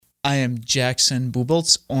I am Jackson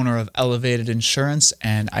Buboltz, owner of Elevated Insurance,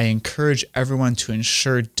 and I encourage everyone to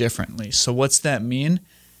insure differently. So what's that mean?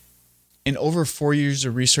 In over 4 years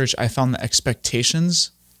of research, I found the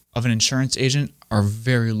expectations of an insurance agent are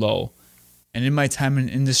very low. And in my time in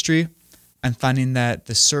industry, I'm finding that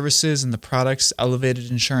the services and the products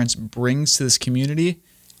Elevated Insurance brings to this community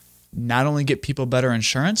not only get people better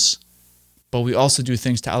insurance, but we also do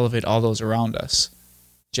things to elevate all those around us.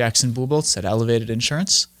 Jackson Buboltz at Elevated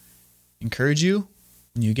Insurance. Encourage you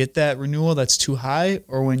when you get that renewal that's too high,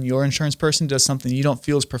 or when your insurance person does something you don't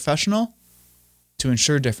feel is professional, to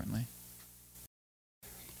insure differently.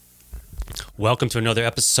 Welcome to another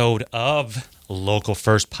episode of Local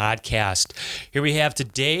First Podcast. Here we have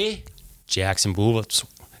today Jackson Buboltz.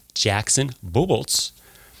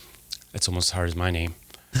 That's almost as hard as my name.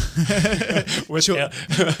 I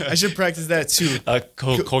should practice that too.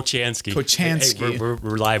 Kochansky. Hey, we're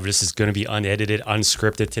live. This is going to be unedited,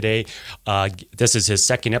 unscripted today. This is his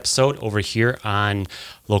second episode over here on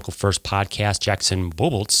Local First Podcast. Jackson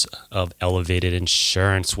Buboltz of Elevated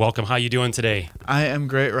Insurance. Welcome. How you doing today? I am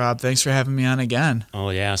great, Rob. Thanks for having me on again.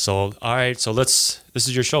 Oh yeah. So all right. So this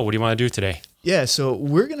is your show. What do you want to do today? Yeah. So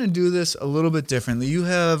we're going to do this a little bit differently. You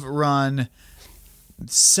have run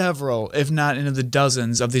several, if not into the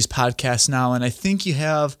dozens of these podcasts now. And I think you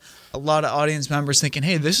have a lot of audience members thinking,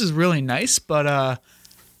 hey, this is really nice, but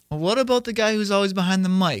what about the guy who's always behind the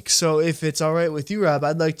mic? So if it's all right with you, Rob,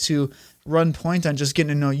 I'd like to run point on just getting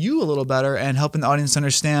to know you a little better and helping the audience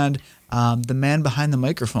understand the man behind the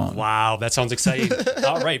microphone. Wow, that sounds exciting.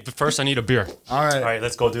 All right, but first I need a beer. All right,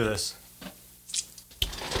 let's go do this.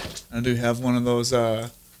 I do have one of those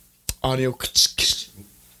audio...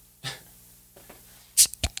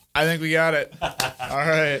 I think we got it. All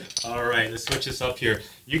right. All right, let's switch this up here.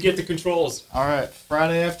 You get the controls. All right,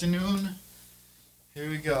 Friday afternoon. Here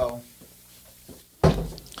we go.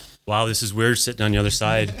 Wow, this is weird sitting on the other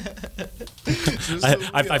side.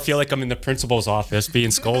 I feel like I'm in the principal's office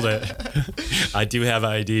being scolded. I do have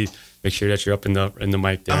ID. Make sure that you're up in the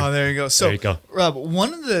mic there. Oh, there you go. So, there you go. Rob,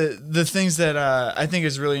 one of the things that I think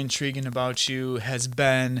is really intriguing about you has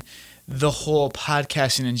been the whole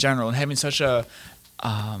podcasting in general and having such a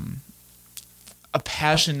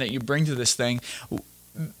passion that you bring to this thing.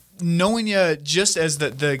 Knowing you just as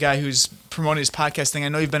the guy who's promoting his podcast thing, I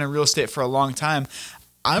know you've been in real estate for a long time.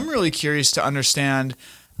 I'm really curious to understand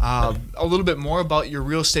a little bit more about your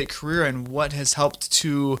real estate career and what has helped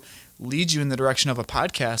to lead you in the direction of a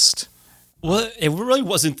podcast. Well, it really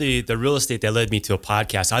wasn't the real estate that led me to a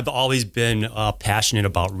podcast. I've always been passionate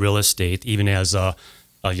about real estate, even as a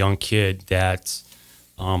young kid. That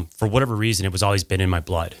for whatever reason, it was always been in my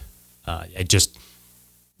blood. I just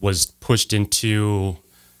was pushed into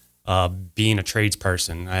being a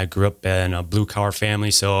tradesperson. I grew up in a blue-collar family,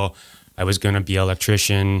 so I was going to be an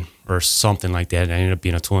electrician or something like that. And I ended up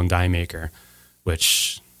being a tool and die maker,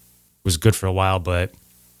 which was good for a while, but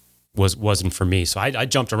wasn't for me. So I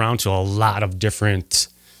jumped around to a lot of different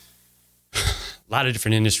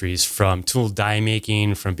industries, from tool die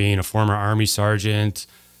making, from being a former Army sergeant,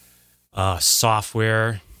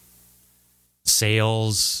 software,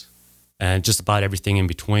 sales, and just about everything in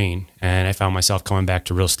between. And I found myself coming back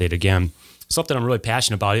to real estate again. Something I'm really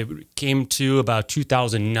passionate about. It came to about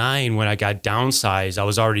 2009 when I got downsized. I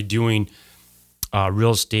was already doing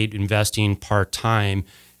real estate investing part-time.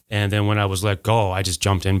 And then when I was let go, I just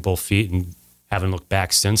jumped in both feet and haven't looked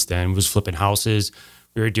back since then. Was flipping houses.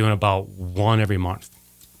 We were doing about one every month.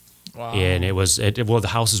 Wow. And the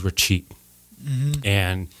houses were cheap. Mm-hmm.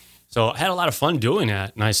 And so I had a lot of fun doing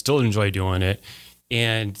that, and I still enjoy doing it.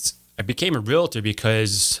 And I became a realtor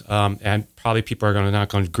because, and probably people are not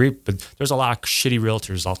going to agree, but there's a lot of shitty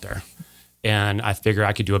realtors out there. And I figured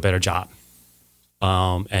I could do a better job.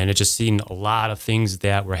 And it just seen a lot of things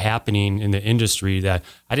that were happening in the industry that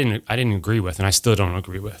I didn't agree with, and I still don't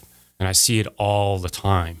agree with. And I see it all the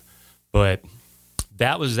time. But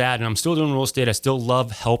that was that, and I'm still doing real estate. I still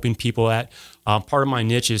love helping people. Part of my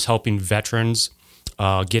niche is helping veterans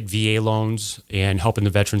get VA loans and helping the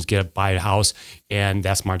veterans buy a house, and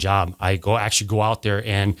that's my job. I actually go out there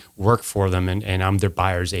and work for them, and I'm their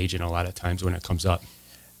buyer's agent a lot of times when it comes up.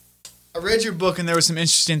 I read your book, and there were some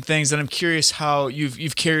interesting things, and I'm curious how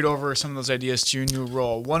you've carried over some of those ideas to your new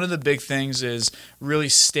role. One of the big things is really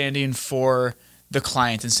standing for the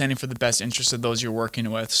client and standing for the best interest of those you're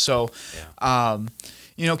working with. So, yeah.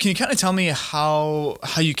 Can you kind of tell me how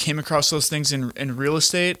you came across those things in real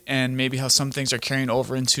estate, and maybe how some things are carrying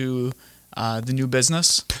over into the new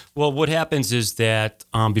business? Well, what happens is that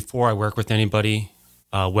before I work with anybody,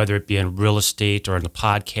 whether it be in real estate or in the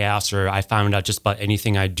podcast, or I found out just about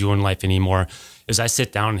anything I do in life anymore, is I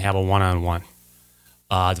sit down and have a one-on-one.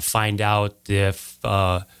 to find out if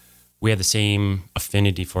we have the same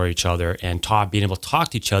affinity for each other, and being able to talk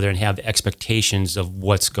to each other and have expectations of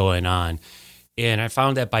what's going on. And I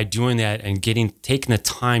found that by doing that and taking the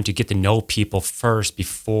time to get to know people first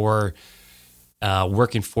before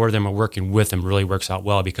working for them or working with them really works out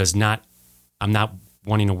well, because I'm not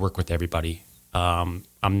wanting to work with everybody. I'm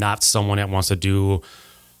not someone that wants to do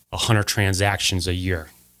 100 transactions a year.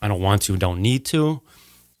 I don't want to, don't need to.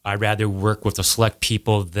 I'd rather work with the select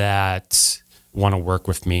people that want to work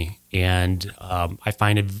with me. And I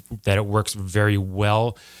find that it works very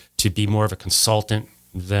well to be more of a consultant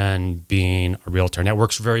than being a realtor. And that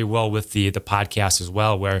works very well with the podcast as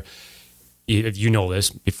well, where, if you know this,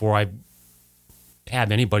 before I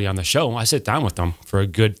have anybody on the show, I sit down with them for a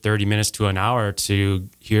good 30 minutes to an hour to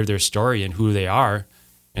hear their story and who they are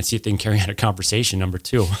and see if they can carry on a conversation, number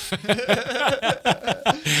two.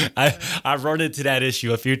 I've run into that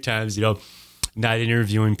issue a few times, not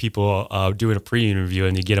interviewing people, doing a pre-interview,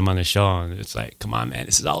 and you get them on the show, and it's like, come on, man,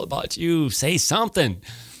 this is all about you. Say something.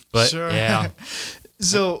 But sure. Yeah.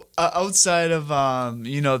 So outside of,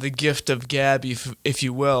 the gift of gab, if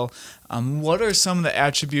you will, what are some of the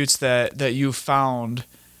attributes that you found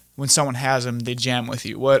when someone has them, they jam with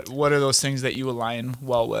you? What are those things that you align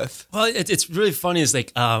well with? Well, it's really funny. It's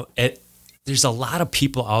like there's a lot of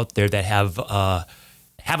people out there that have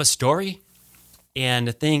a story. And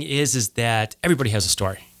the thing is that everybody has a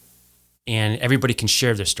story, and everybody can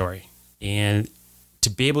share their story. And to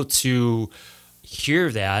be able to hear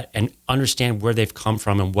that and understand where they've come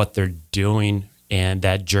from and what they're doing, and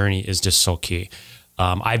that journey is just so key.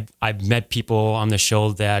 I've met people on the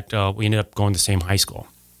show that we ended up going to the same high school.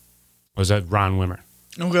 It was at Ron Wimmer.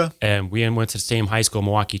 Okay. And we went to the same high school,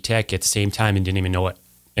 Milwaukee Tech, at the same time, and didn't even know it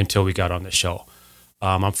until we got on the show.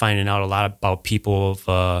 I'm finding out a lot about people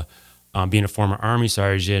of being a former Army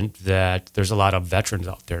sergeant, that there's a lot of veterans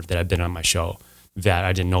out there that have been on my show that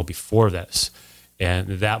I didn't know before this. And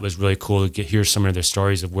that was really cool to hear some of their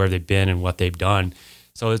stories of where they've been and what they've done.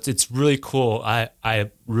 So it's really cool. I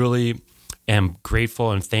really am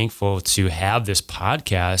grateful and thankful to have this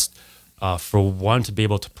podcast, for one, to be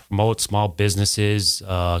able to promote small businesses,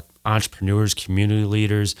 entrepreneurs, community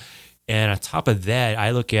leaders. And on top of that,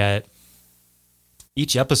 I look at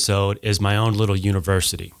each episode as my own little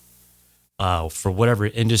university. For whatever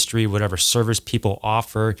industry, whatever service people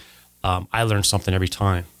offer, I learn something every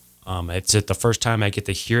time. It's the first time I get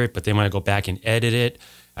to hear it, but then when I go back and edit it,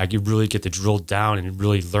 I really get to drill down and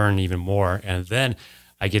really learn even more. And then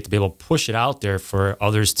I get to be able to push it out there for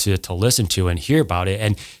others to listen to and hear about it.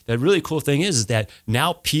 And the really cool thing is that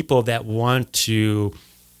now people that want to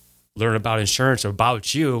learn about insurance or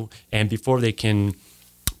about you, and before they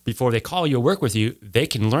call you or work with you, they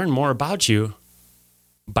can learn more about you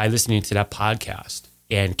by listening to that podcast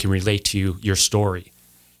and can relate to your story.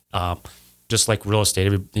 Just like real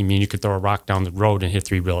estate, you could throw a rock down the road and hit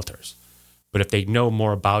 3 realtors. But if they know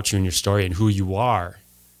more about you and your story and who you are,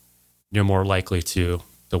 they're more likely to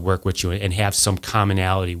work with you and have some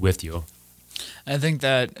commonality with you. I think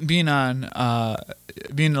that being an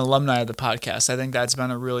alumni of the podcast, I think that's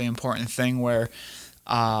been a really important thing where,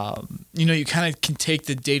 you kind of can take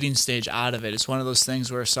the dating stage out of it. It's one of those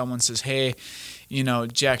things where someone says, hey,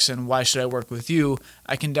 Jackson, why should I work with you?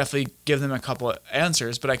 I can definitely give them a couple of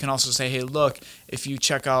answers, but I can also say, hey, look, if you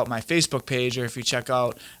check out my Facebook page or if you check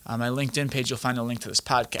out my LinkedIn page, you'll find a link to this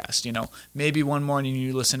podcast. Maybe one morning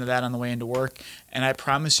you listen to that on the way into work, and I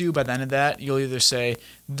promise you by the end of that, you'll either say,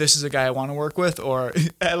 this is a guy I want to work with, or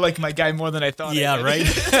I like my guy more than I thought. Yeah, right?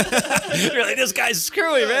 You're like, this guy's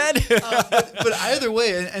screwy, man. But either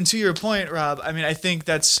way, and to your point, Rob, I think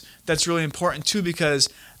that's really important too, because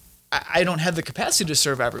I don't have the capacity to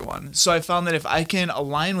serve everyone. So I found that if I can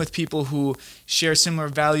align with people who share similar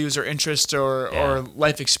values or interests or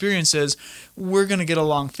life experiences, we're going to get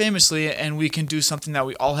along famously, and we can do something that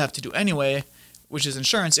we all have to do anyway, which is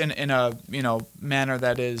insurance in a manner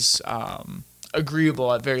that is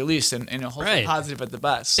agreeable at very least, and hopefully positive at the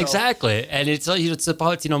best. So. Exactly. And it's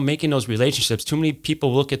about making those relationships. Too many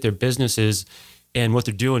people look at their businesses and what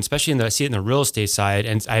they're doing, especially I see it in the real estate side,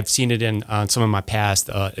 and I've seen it on some of my past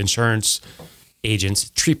insurance agents,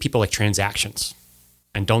 treat people like transactions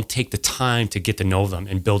and don't take the time to get to know them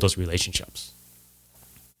and build those relationships.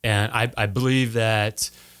 And I believe that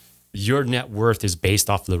your net worth is based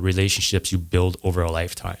off of the relationships you build over a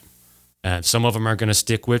lifetime. And some of them are going to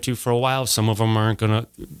stick with you for a while. Some of them aren't going to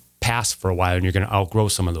pass for a while, and you're going to outgrow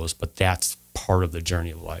some of those, but that's part of the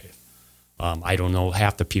journey of life. I don't know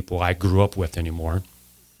half the people I grew up with anymore.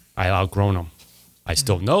 I've outgrown them. I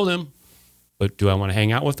still know them, but do I want to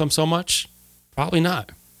hang out with them so much? Probably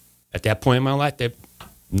not. At that point in my life,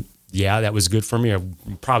 yeah, that was good for me. Or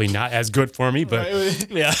probably not as good for me, but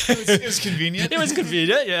yeah, it was convenient. It was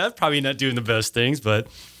convenient. Yeah, probably not doing the best things, but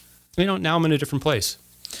now I'm in a different place.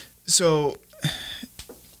 So,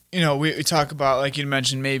 we talk about, like you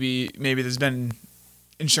mentioned, maybe there's been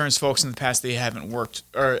insurance folks in the past that haven't worked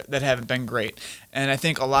or that haven't been great. And I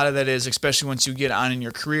think a lot of that is, especially once you get on in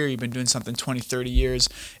your career, you've been doing something 20, 30 years,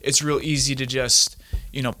 it's real easy to just,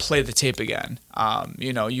 play the tape again.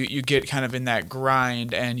 You get kind of in that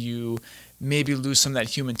grind and you maybe lose some of that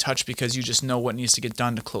human touch because you just know what needs to get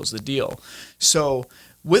done to close the deal. So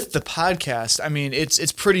with the podcast, I mean,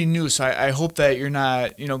 it's pretty new, so I hope that you're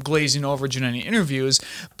not, glazing over doing any interviews,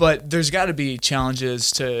 but there's got to be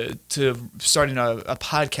challenges to starting a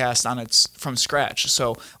podcast from scratch.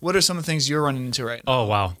 So what are some of the things you're running into right now? Oh,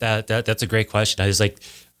 wow. That's a great question. I was like,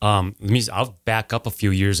 I'll back up a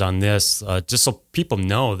few years on this, just so people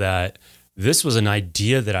know that this was an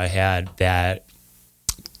idea that I had that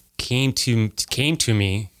came to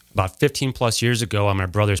me about 15 plus years ago on my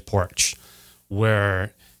brother's porch,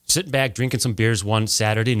 where sitting back drinking some beers one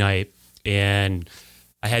Saturday night, and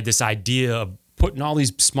I had this idea of putting all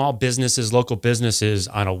these small businesses, local businesses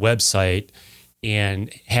on a website and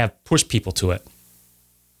have push people to it.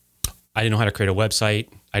 I didn't know how to create a website.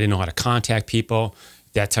 I didn't know how to contact people.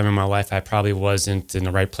 At that time in my life, I probably wasn't in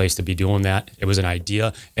the right place to be doing that. It was an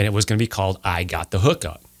idea, and it was going to be called I Got the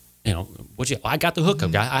Hookup. I got the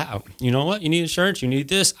hookup, guy. You know what? You need insurance. You need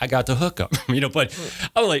this. I got the hookup. But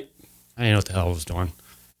I was like, I didn't know what the hell I was doing.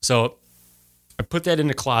 So I put that in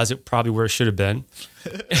the closet, probably where it should have been.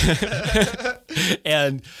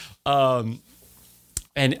 and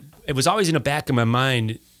it was always in the back of my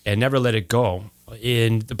mind and never let it go.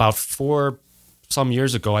 In about 4 some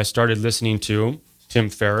years ago, I started listening to Tim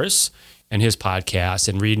Ferriss and his podcast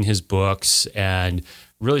and reading his books and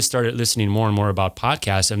really started listening more and more about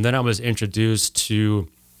podcasts. And then I was introduced to,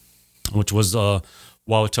 which was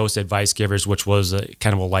Wauwatosa Advice Givers, which was a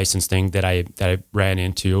kind of a license thing that I ran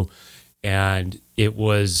into. And it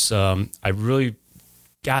was, I really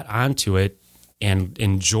got onto it and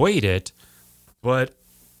enjoyed it, but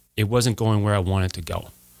it wasn't going where I wanted to go.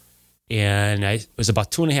 And it was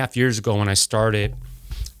about 2.5 years ago when I started,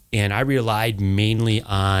 and I relied mainly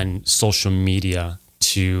on social media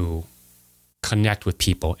to connect with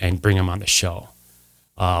people and bring them on the show.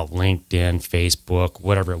 LinkedIn, Facebook,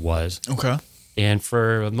 whatever it was. Okay. And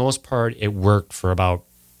for the most part, it worked for about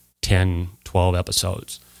 10, 12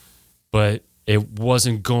 episodes. But it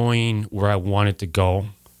wasn't going where I wanted to go.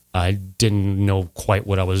 I didn't know quite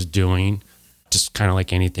what I was doing. Just kind of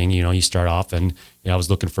like anything, you start off and I was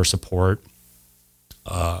looking for support.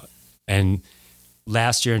 And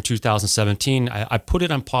last year in 2017, I put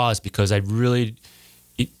it on pause because I really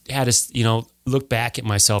had to, look back at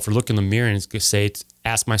myself or look in the mirror and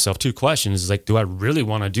ask myself 2 questions. Like, do I really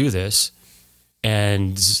want to do this?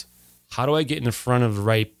 And how do I get in front of the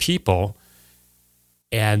right people?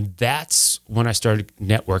 And that's when I started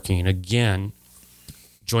networking again,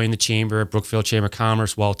 joined the chamber, Brookfield Chamber of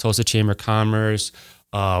Commerce, Wauwatosa Chamber of Commerce,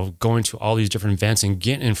 going to all these different events and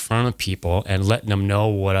getting in front of people and letting them know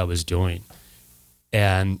what I was doing.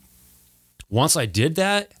 And once I did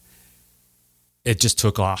that, it just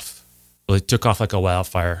took off. It took off like a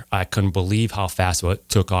wildfire. I couldn't believe how fast it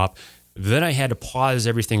took off. Then I had to pause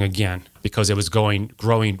everything again because it was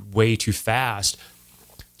growing way too fast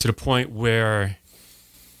to the point where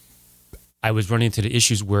I was running into the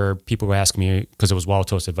issues where people were asking me, because it was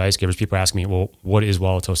Wauwatosa Advice Givers, people were asking me, well, what is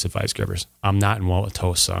Wauwatosa Advice Givers? I'm not in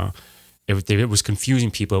Wauwatosa. It was confusing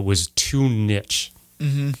people. It was too niche.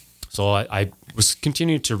 Mm-hmm. So I was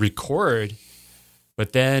continuing to record,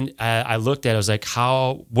 but then I looked at it, I was like,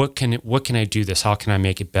 what can I do this? How can I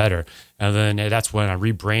make it better? And then that's when I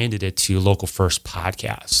rebranded it to Local First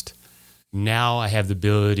Podcast. Now I have the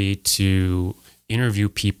ability to interview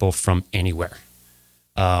people from anywhere.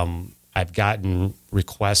 I've gotten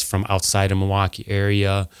requests from outside the Milwaukee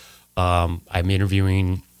area. I'm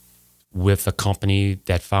interviewing with a company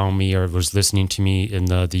that found me or was listening to me in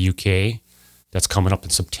the UK. That's coming up in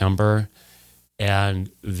September. And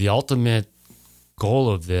the ultimate goal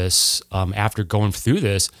of this, after going through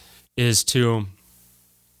this, is to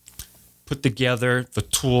put together the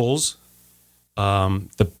tools,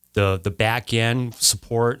 the back end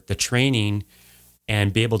support, the training,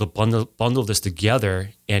 and be able to bundle this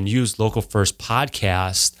together and use Local First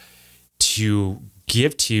Podcast to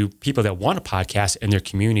give to people that want a podcast in their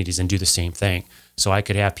communities and do the same thing. So I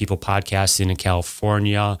could have people podcasting in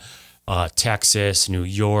California, Texas, New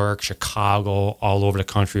York, Chicago, all over the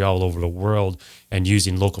country, all over the world, and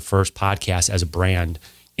using Local First Podcast as a brand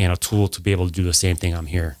and a tool to be able to do the same thing I'm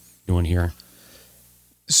doing here.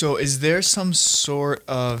 So is there some sort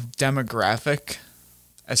of demographic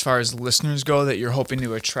as far as listeners go that you're hoping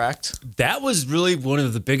to attract? That was really one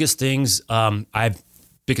of the biggest things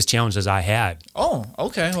biggest challenges I had. Oh,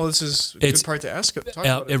 okay. Well, this is a good part to ask. Talk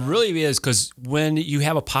about it really is, because when you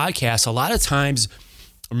have a podcast, a lot of times,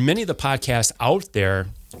 many of the podcasts out there,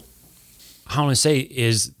 how I want to say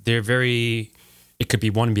is they're very, it could be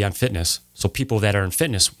one to be on fitness. So people that are in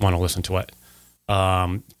fitness want to listen to it.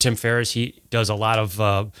 Tim Ferriss, he does a lot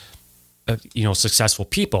of, successful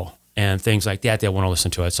people and things like that want to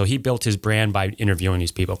listen to it. So he built his brand by interviewing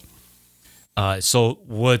these people. So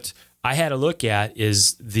what I had to look at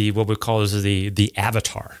is what we call is the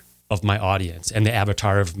avatar of my audience and the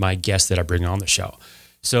avatar of my guests that I bring on the show.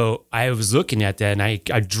 So I was looking at that, and I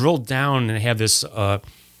drilled down, and I have this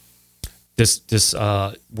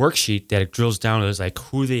worksheet that it drills down to like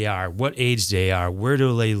who they are, what age they are, where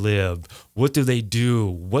do they live, what do they do,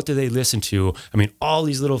 what do they listen to. I mean, all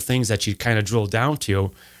these little things that you kind of drill down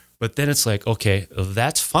to, but then it's like, okay,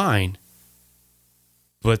 that's fine.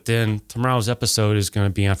 But then tomorrow's episode is going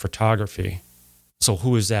to be on photography. So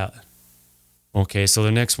who is that? Okay, so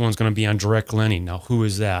the next one's going to be on direct lending. Now, who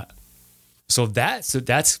is that? So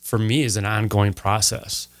that's for me is an ongoing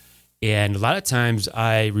process. And a lot of times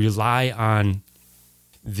I rely on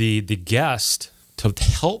the guest to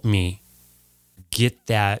help me get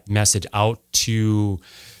that message out to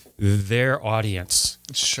their audience.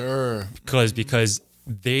 Sure. Because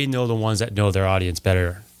they know the ones that know their audience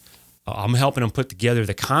better. I'm helping them put together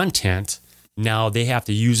the content. Now they have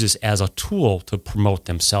to use this as a tool to promote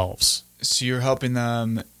themselves. So you're helping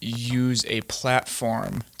them use a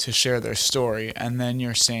platform to share their story, and then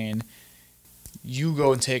you're saying, you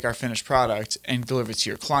go and take our finished product and deliver it to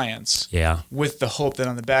your clients. Yeah. With the hope that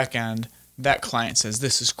on the back end, that client says,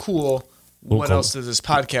 this is cool. What else does this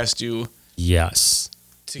podcast do? Yes.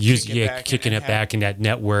 Kicking it back in that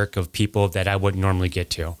network of people that I wouldn't normally get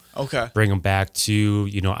to. Okay. Bring them back to,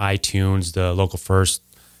 iTunes, the Local First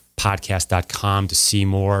podcast.com to see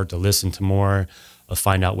more, to listen to more,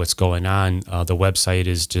 find out what's going on. The website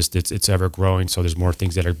is just, it's ever growing. So there's more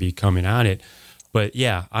things that are coming on it. But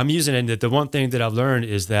yeah, I'm using it. The one thing that I've learned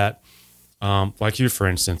is that, like you, for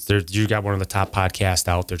instance, you got one of the top podcasts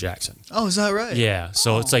out there, Jackson. Oh, is that right? Yeah.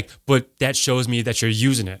 So it's like, but that shows me that you're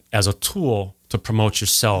using it as a tool to promote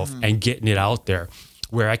yourself and getting it out there.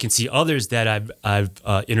 Where I can see others that I've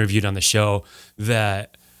interviewed on the show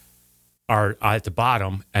that are at the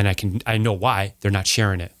bottom, and I know why they're not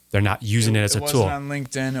sharing it. They're not using it as a tool. It wasn't on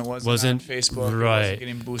LinkedIn. It wasn't on Facebook. Right. It wasn't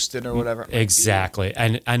getting boosted or whatever. Exactly.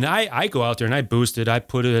 And I go out there and I boost it. I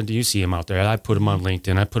put it. You see them out there. I put them on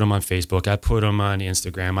LinkedIn. I put them on Facebook. I put them on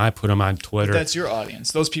Instagram. I put them on Twitter. But that's your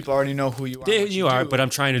audience. Those people already know who you are. But I'm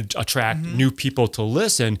trying to attract new people to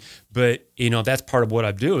listen. But, that's part of what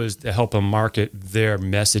I do is to help them market their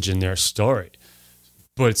message and their story.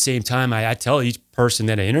 But at the same time, I tell each person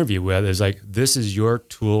that I interview with is like, this is your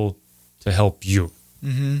tool to help you.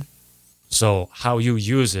 Mm-hmm. So how you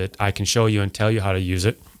use it, I can show you and tell you how to use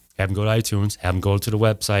it. Have them go to iTunes, have them go to the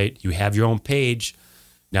website. You have your own page.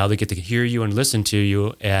 Now they get to hear you and listen to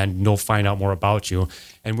you, and they'll find out more about you.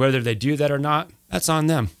 And whether they do that or not, that's on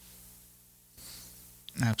them.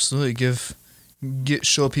 Absolutely.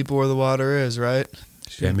 Show people where the water is, right?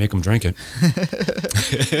 Yeah, make them drink it.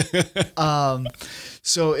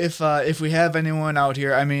 So if we have anyone out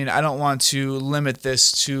here, I mean, I don't want to limit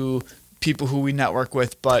this to people who we network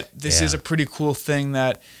with, but this is a pretty cool thing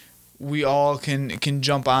that we all can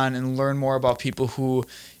jump on and learn more about people who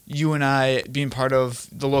you and I, being part of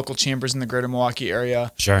the local chambers in the greater Milwaukee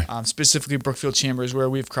area, sure, specifically Brookfield Chambers,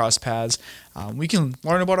 where we've crossed paths, we can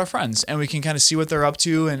learn about our friends and we can kind of see what they're up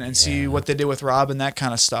to and see what they did with Rob and that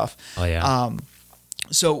kind of stuff. Oh, yeah.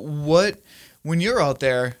 So when you're out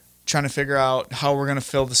there trying to figure out how we're going to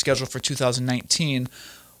fill the schedule for 2019,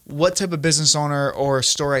 what type of business owner or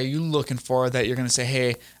story are you looking for that you're going to say,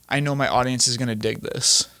 hey, I know my audience is going to dig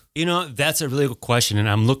this? That's a really good question, and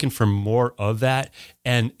I'm looking for more of that.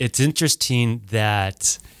 And it's interesting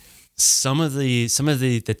that some of the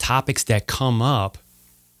topics that come up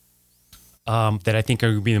that I think are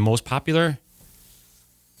going to be the most popular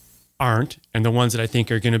aren't, and the ones that I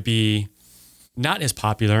think are going to be not as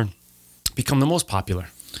popular become the most popular.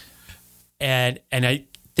 And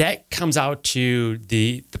that comes out to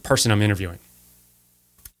the person I'm interviewing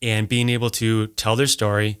and being able to tell their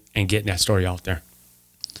story and getting that story out there.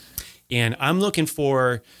 And I'm looking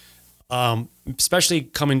for, especially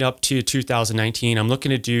coming up to 2019, I'm looking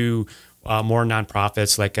to do more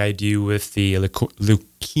nonprofits like I do with the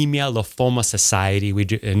Leukemia Lymphoma Society.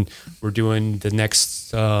 We're doing the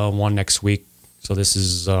next one next week. So this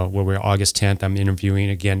is where we're August 10th. I'm interviewing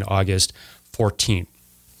again August 14th.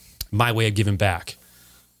 my way of giving back.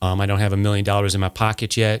 I don't have $1 million in my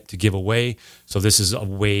pocket yet to give away. So this is a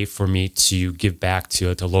way for me to give back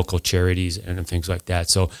to local charities and things like that.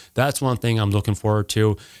 So that's one thing I'm looking forward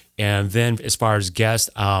to. And then as far as guests,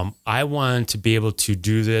 I want to be able to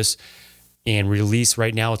do this and release.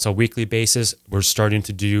 Right now, it's a weekly basis. We're starting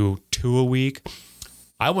to do 2 a week.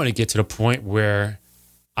 I want to get to the point where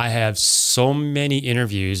I have so many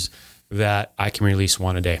interviews that I can release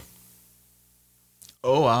 1 a day.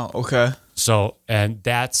 Oh, wow. Okay. So, and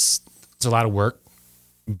it's a lot of work,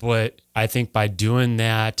 but I think by doing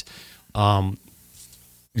that,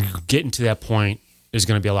 getting to that point is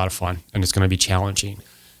going to be a lot of fun, and it's going to be challenging.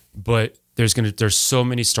 But there's so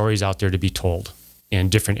many stories out there to be told in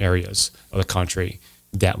different areas of the country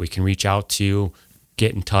that we can reach out to,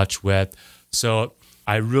 get in touch with. So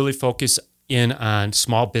I really focus in on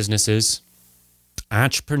small businesses,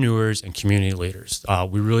 entrepreneurs, and community leaders.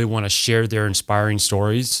 We really want to share their inspiring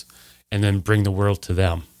stories and then bring the world to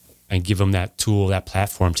them and give them that tool, that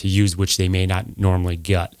platform to use, which they may not normally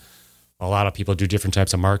get. A lot of people do different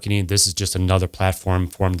types of marketing. This is just another platform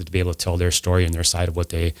for them to be able to tell their story and their side of what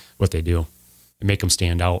they do and make them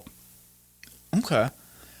stand out. Okay.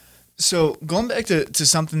 So going back to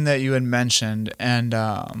something that you had mentioned, and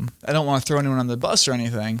I don't want to throw anyone on the bus or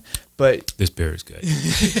anything, but this beer is good.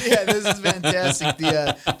 Yeah, this is fantastic.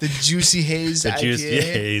 The Juicy Haze IPA. Juicy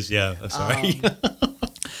Haze, yeah. I'm sorry.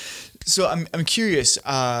 So I'm curious.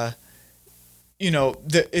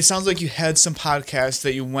 It sounds like you had some podcasts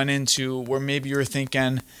that you went into where maybe you were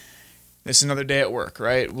thinking, "This is another day at work,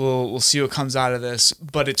 right? We'll see what comes out of this."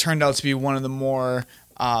 But it turned out to be one of the more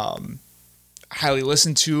highly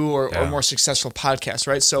listened to or more successful podcasts,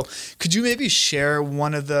 right? So could you maybe share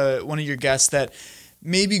one of your guests that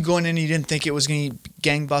maybe going in you didn't think it was going to be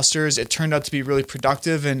gangbusters, it turned out to be really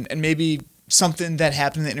productive, and maybe something that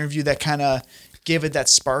happened in the interview that kind of gave it that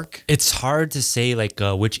spark? It's hard to say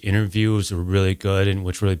which interviews were really good and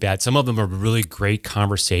which really bad. Some of them are really great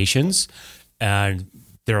conversations, and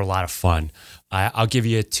they're a lot of fun. I'll give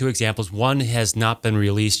you 2 examples. One has not been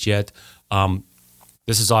released yet.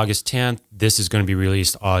 This is August 10th. This is going to be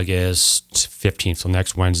released August 15th, so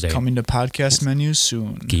next Wednesday. Coming to podcast menus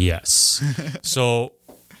soon. Yes. So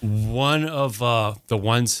one of the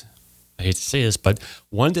ones, I hate to say this, but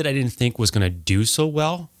one that I didn't think was going to do so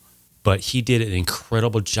well, but he did an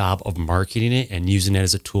incredible job of marketing it and using it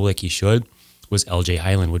as a tool like he should, was LJ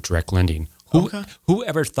Highland with direct lending.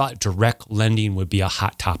 Whoever thought direct lending would be a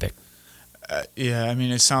hot topic? Yeah, I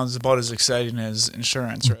mean, it sounds about as exciting as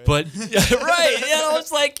insurance, right? But right,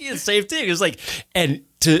 it's like the same thing. It's like, and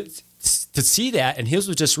to see that, and his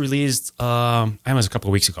was just released, I was a couple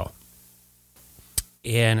of weeks ago,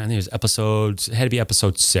 and I think it had to be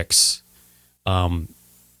episode 6,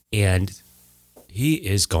 and he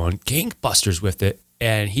is going gangbusters with it.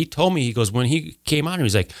 And he told me, he goes, when he came on, he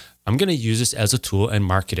was like, "I'm going to use this as a tool and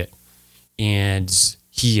market it," and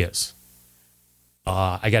he is.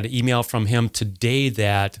 I got an email from him today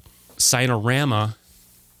that Sinorama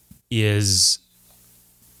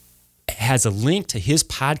has a link to his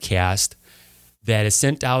podcast that is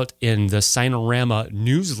sent out in the Sinorama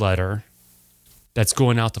newsletter that's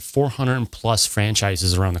going out to 400 plus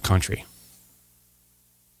franchises around the country.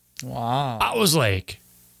 Wow. I was like,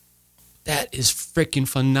 that is freaking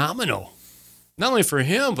phenomenal. Not only for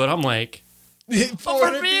him, but I'm like,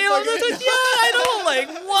 for me, I know, like,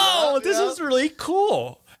 whoa, this is really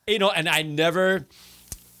cool. And I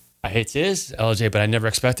hate this, LJ, but I never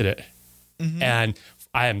expected it. Mm-hmm. And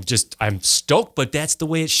I'm stoked, but that's the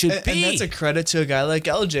way it should be. And that's a credit to a guy like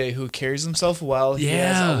LJ who carries himself well. He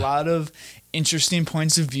has a lot of interesting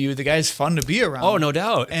points of view. The guy's fun to be around. Oh, no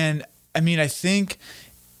doubt. And I mean, I think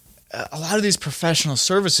a lot of these professional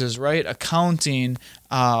services, right? Accounting,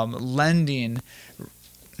 lending,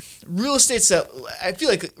 real estate's I feel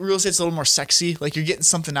like real estate's a little more sexy. Like you're getting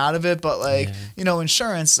something out of it, but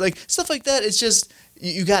insurance, like stuff like that, it's just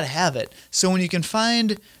you got to have it. So when you can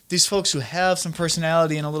find these folks who have some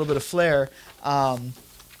personality and a little bit of flair,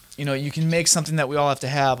 you can make something that we all have to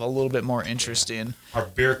have a little bit more interesting. Our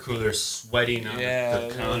beer cooler's sweating on the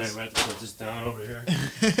counter. I'm going to put this down over here.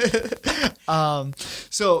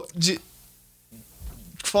 So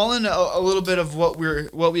fall into a little bit of what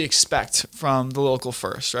we expect from the local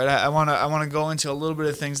first, right? I want to go into a little bit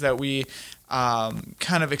of things that we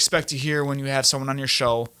kind of expect to hear when you have someone on your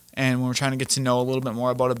show and when we're trying to get to know a little bit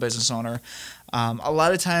more about a business owner. A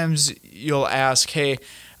lot of times you'll ask, hey,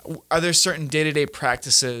 are there certain day-to-day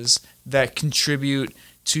practices that contribute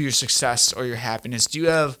to your success or your happiness? Do you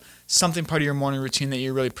have something part of your morning routine that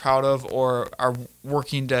you're really proud of or are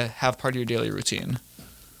working to have part of your daily routine?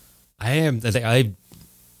 I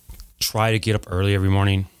try to get up early every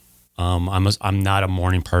morning I'm not a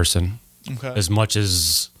morning person. Okay. As much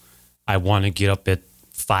as I want to get up at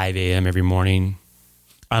 5 a.m. every morning,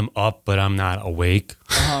 I'm up, but I'm not awake.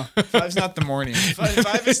 Five's not the morning.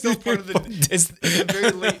 Five is still part of it's a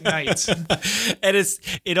very late night. And it's,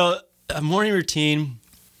 a morning routine.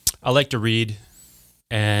 I like to read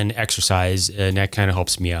and exercise, and that kind of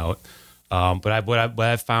helps me out. But what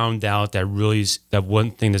I found out that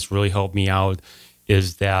one thing that's really helped me out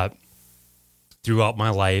is that throughout my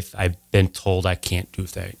life, I've been told I can't do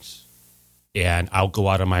things. And I'll go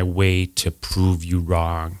out of my way to prove you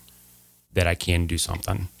wrong that I can do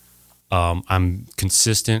something. I'm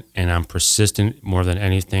consistent and I'm persistent more than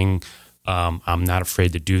anything. I'm not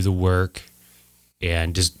afraid to do the work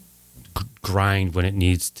and just grind when it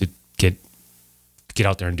needs to get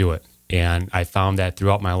out there and do it. And I found that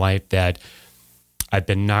throughout my life that I've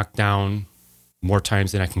been knocked down more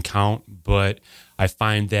times than I can count. But I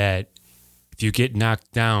find that if you get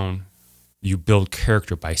knocked down, you build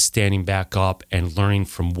character by standing back up and learning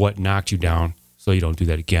from what knocked you down so you don't do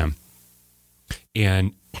that again.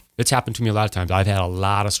 And it's happened to me a lot of times. I've had a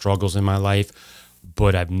lot of struggles in my life,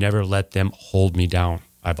 but I've never let them hold me down.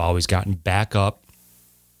 I've always gotten back up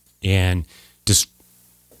and just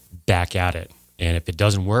back at it. And if it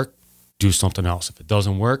doesn't work, do something else. If it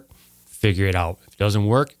doesn't work, figure it out. If it doesn't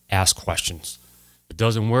work, ask questions. If it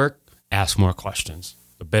doesn't work, ask more questions.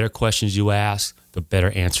 The better questions you ask, the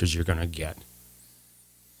better answers you're going to get.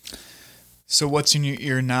 So what's in your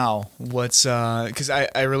ear now? What's because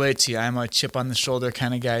I relate to you. I'm a chip on the shoulder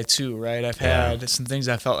kind of guy too, right? I've had some things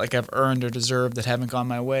I felt like I've earned or deserved that haven't gone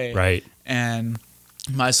my way. Right. And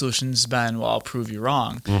my solution's been, well, I'll prove you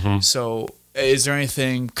wrong. Mm-hmm. So is there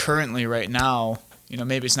anything currently right now,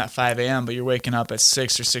 maybe it's not 5 a.m., but you're waking up at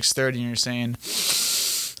 6 or 6:30 and you're saying,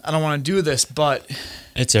 I don't want to do this, but...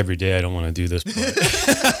 It's every day I don't want to do this, but...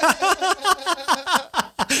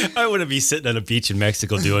 I wouldn't be sitting on a beach in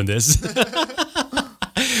Mexico doing this.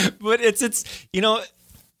 But it's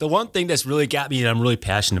the one thing that's really got me and I'm really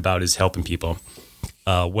passionate about is helping people,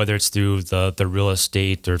 whether it's through the real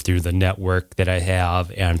estate or through the network that I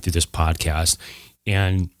have and through this podcast.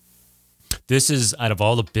 And this is out of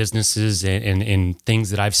all the businesses and things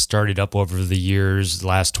that I've started up over the years, the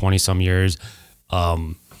last 20 some years,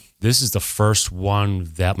 this is the first one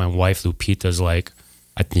that my wife Lupita's like,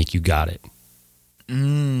 I think you got it.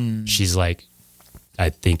 She's like,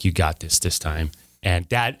 I think you got this time. And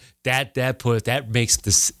that makes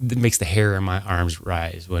the hair in my arms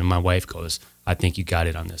rise when my wife goes, I think you got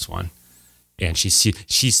it on this one. And she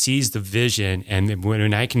sees the vision. And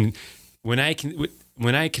when I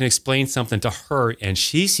can explain something to her and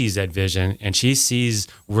she sees that vision and she sees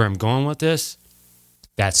where I'm going with this,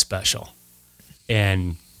 that's special.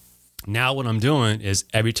 And now what I'm doing is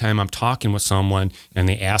every time I'm talking with someone and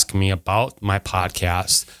they ask me about my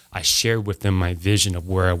podcast, I share with them my vision of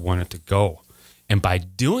where I want it to go. And by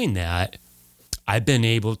doing that, I've been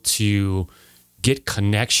able to get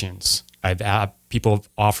connections. I've had people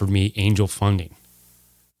offer me angel funding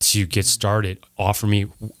to get started, offer me,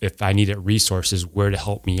 if I needed resources, where to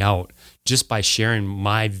help me out, just by sharing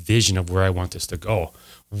my vision of where I want this to go,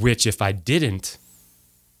 which if I didn't,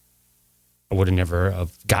 I would have never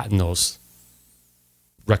have gotten those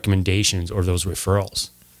recommendations or those referrals.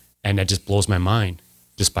 And that just blows my mind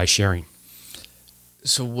just by sharing.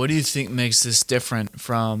 So what do you think makes this different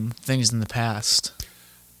from things in the past?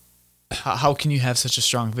 How can you have such a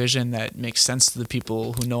strong vision that makes sense to the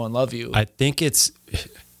people who know and love you? I think it's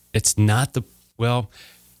not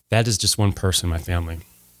that is just one person in my family.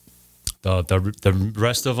 The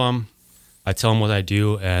rest of them, I tell them what I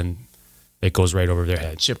do and it goes right over their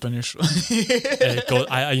head. Chip on your shoulder. It goes,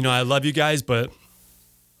 I love you guys, but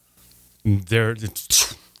they're,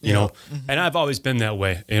 and I've always been that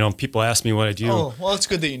way. People ask me what I do. Oh, well, it's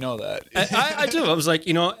good that you know that. I do. I was like,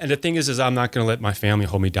 and the thing is I'm not going to let my family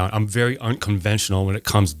hold me down. I'm very unconventional when it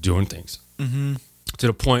comes to doing things. Mm-hmm. To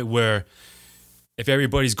the point where if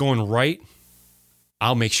everybody's going right,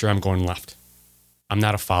 I'll make sure I'm going left. I'm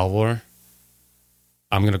not a follower.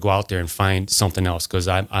 I'm going to go out there and find something else because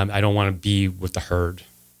I don't want to be with the herd.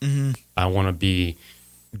 Mm-hmm. I want to be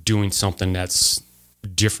doing something that's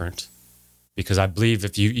different because I believe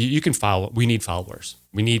if you can follow, we need followers.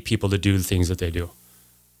 We need people to do the things that they do.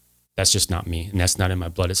 That's just not me, and that's not in my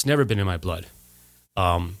blood. It's never been in my blood.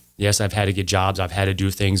 Yes, I've had to get jobs. I've had to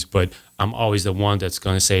do things, but I'm always the one that's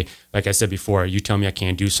going to say, like I said before, you tell me I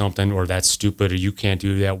can't do something or that's stupid or you can't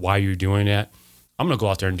do that. Why are you doing that? I'm going to go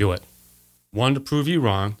out there and do it. One, to prove you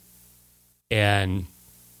wrong, and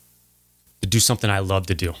to do something I love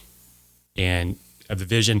to do. And have a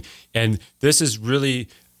vision. And this is really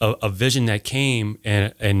a vision that came,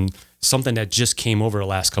 and something that just came over the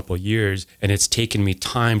last couple of years, and it's taken me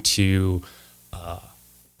time to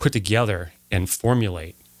put together and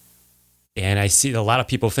formulate. And I see a lot of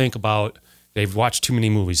people think about, they've watched too many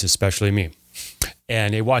movies, especially me.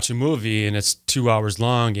 And they watch a movie and it's 2 hours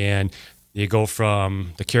long, and you go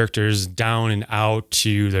from the characters down and out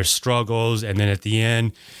to their struggles, and then at the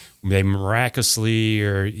end, they miraculously,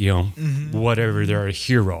 or whatever, they're a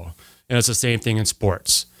hero. And it's the same thing in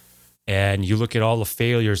sports. And you look at all the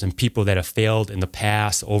failures and people that have failed in the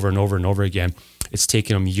past over and over and over again. It's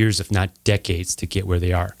taken them years, if not decades, to get where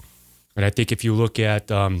they are. And I think if you look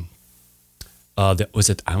at, I'm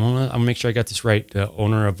gonna make sure I got this right, the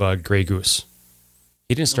owner of Grey Goose.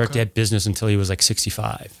 He didn't start that business until he was like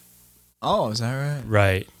 65. Oh, is that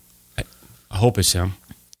right? Right. I hope it's him.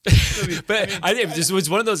 But I think this was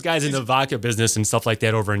one of those guys in the vodka business and stuff like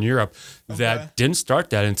that over in Europe that didn't start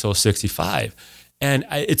that until 65. And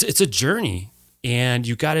it's a journey. And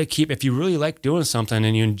you got to keep, if you really like doing something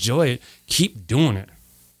and you enjoy it, keep doing it.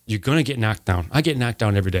 You're going to get knocked down. I get knocked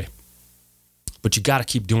down every day. But you got to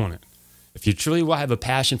keep doing it. If you truly have a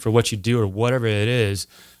passion for what you do or whatever it is,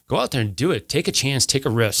 go out there and do it. Take a chance, take a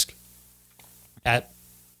risk.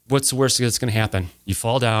 What's the worst that's going to happen? You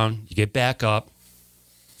fall down, you get back up,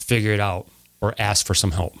 figure it out, or ask for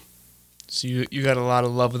some help. So you got a lot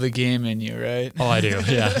of love of the game in you, right? Oh, I do,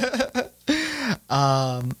 yeah.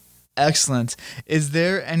 Excellent. Is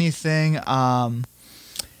there anything,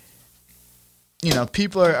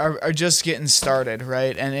 people are just getting started,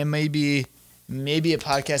 right? And it may be maybe a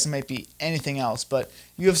podcast, it might be anything else, but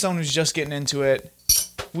you have someone who's just getting into it.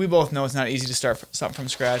 We both know it's not easy to start something from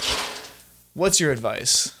scratch. What's your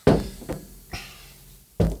advice?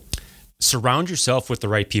 Surround yourself with the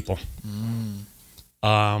right people.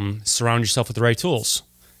 Surround yourself with the right tools.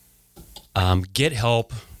 Get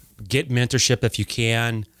help. Get mentorship if you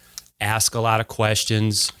can. Ask a lot of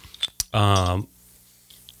questions. What's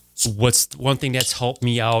one thing that's helped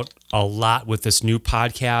me out a lot with this new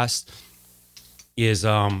podcast is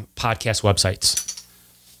podcast websites.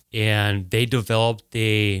 And they developed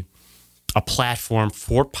a platform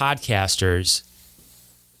for podcasters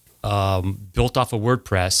built off of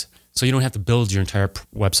WordPress, so you don't have to build your entire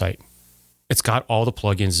website. It's got all the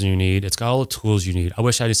plugins you need. It's got all the tools you need. I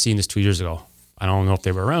wish I'd have seen this 2 years ago. I don't know if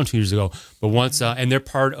they were around 2 years ago, but once, and they're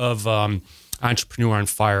part of Entrepreneur on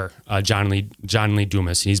Fire, John Lee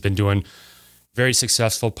Dumas, and he's been doing very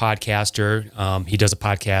successful podcaster. He does a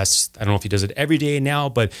podcast. I don't know if he does it every day now,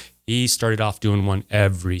 but he started off doing one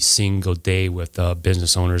every single day with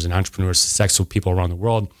business owners and entrepreneurs, successful people around the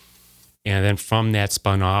world. And then from that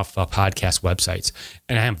spun off podcast websites.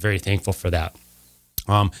 And I am very thankful for that.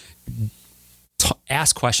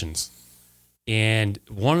 Ask questions. And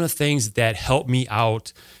one of the things that helped me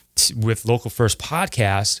out with Local First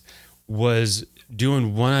Podcast was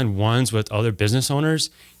doing one-on-ones with other business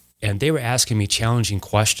owners. And they were asking me challenging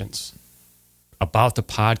questions about the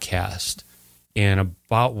podcast and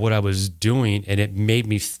about what I was doing. And it made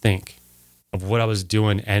me think of what I was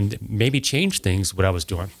doing and maybe change things, what I was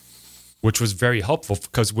doing, which was very helpful,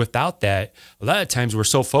 because without that, a lot of times we're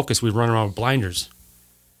so focused, we run around with blinders.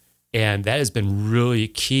 And that has been really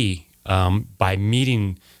key by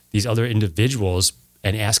meeting these other individuals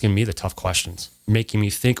and asking me the tough questions, making me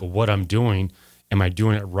think of what I'm doing. Am I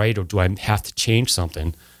doing it right, or do I have to change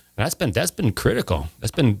something? And that's been critical.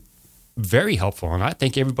 That's been very helpful. And I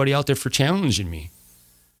thank everybody out there for challenging me.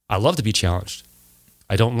 I love to be challenged.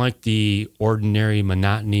 I don't like the ordinary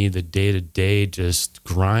monotony, the day-to-day just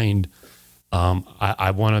grind.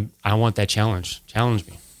 I want that challenge. Challenge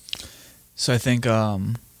me. So I think a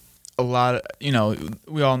lot of,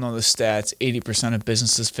 we all know the stats, 80% of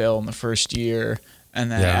businesses fail in the first year.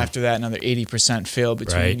 And then after that, another 80% fail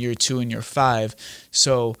between year 2 and year 5.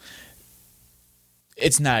 So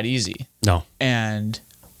it's not easy. No. And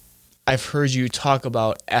I've heard you talk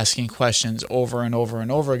about asking questions over and over and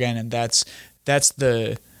over again. And that's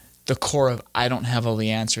the core of, I don't have all the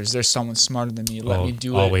answers. There's someone smarter than me. Let me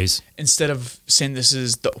do always. it. Instead of saying this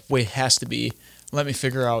is the way it has to be, let me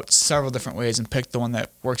figure out several different ways and pick the one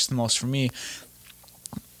that works the most for me.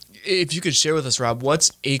 If you could share with us, Rob,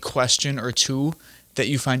 what's a question or two that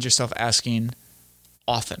you find yourself asking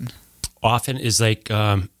often? Often is like,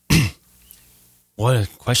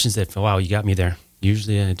 what questions that, wow, you got me there.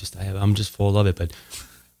 Usually I'm just full of it, but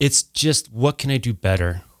it's just, what can I do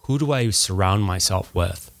better? Who do I surround myself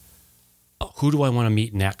with? Who do I want to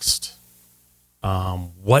meet next?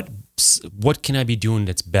 What can I be doing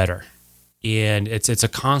that's better? And it's a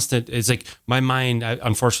constant, it's like my mind,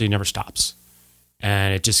 unfortunately, never stops.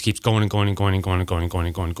 And it just keeps going and going and going and going and going and going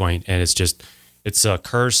and going and going. And it's a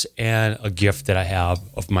curse and a gift that I have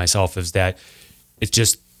of myself, is that it's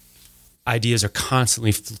just, ideas are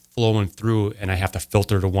constantly flowing through, and I have to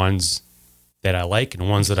filter the ones that I like and the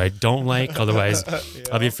ones that I don't like. Otherwise,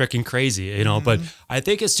 I'll be freaking crazy, you know. But I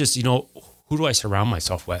think it's just, you know, who do I surround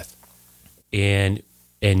myself with, and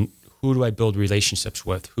who do I build relationships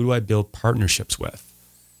with? Who do I build partnerships with?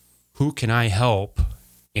 Who can I help,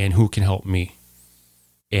 and who can help me?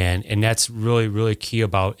 And that's really, really key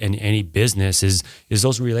about in any business is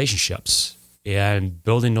those relationships. And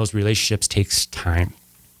building those relationships takes time.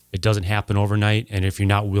 It doesn't happen overnight. And if you're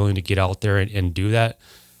not willing to get out there and do that,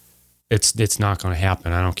 it's not going to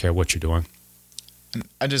happen. I don't care what you're doing.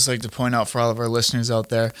 I'd just like to point out for all of our listeners out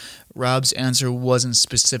there, Rob's answer wasn't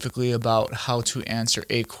specifically about how to answer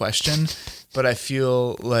a question, but I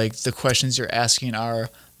feel like the questions you're asking are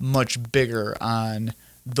much bigger on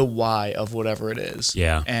the why of whatever it is.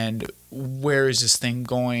 Yeah. And where is this thing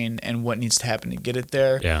going and what needs to happen to get it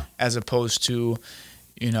there? Yeah. As opposed to,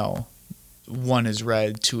 you know, 1 is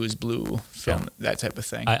red, 2 is blue, film, that type of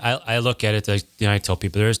thing. I look at it like, you know, I tell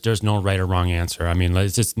people there's no right or wrong answer. I mean,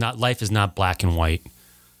 it's just not, life is not black and white,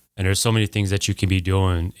 and there's so many things that you can be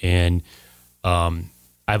doing. And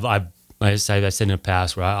I've like I said in the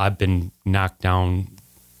past, where I've been knocked down,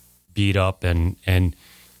 beat up, and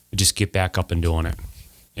just get back up and doing it,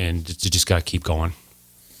 and you just got to keep going.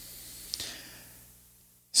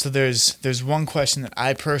 So there's one question that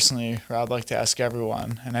I personally, Rob, like to ask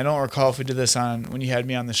everyone, and I don't recall if we did this on when you had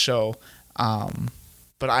me on the show,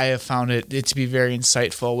 but I have found it to be very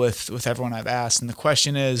insightful with everyone I've asked. And the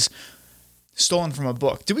question is, stolen from a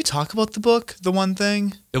book. Did we talk about the book, The One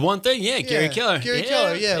Thing? The One Thing, yeah, Gary Keller. Gary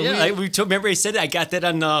Keller, yeah. Remember I said that? I got that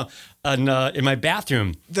on in my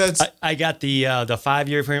bathroom. I got the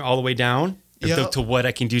 5-year frame all the way down to what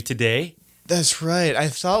I can do today. That's right. I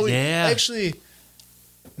thought we actually.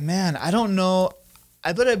 Man, I don't know.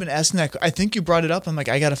 I bet I've been asking that. I think you brought it up. I'm like,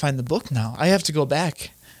 I got to find the book now. I have to go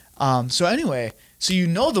back. So anyway, so you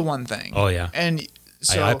know The One Thing. Oh yeah. And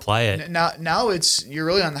so I apply it. Now you're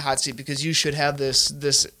really on the hot seat because you should have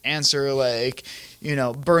this answer like, you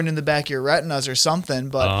know, burned in the back of your retinas or something.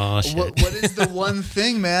 But what is the one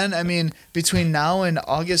thing, man? I mean, between now and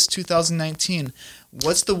August 2019,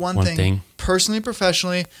 what's the one thing personally,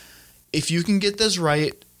 professionally, if you can get this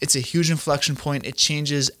right, it's a huge inflection point. It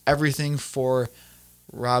changes everything for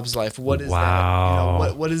Rob's life. What is that? You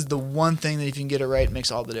know, what is the one thing that if you can get it right makes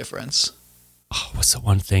all the difference? Oh, what's the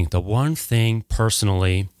one thing? The one thing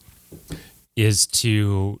personally is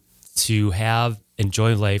to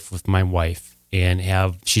enjoy life with my wife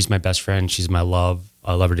and she's my best friend. She's my love.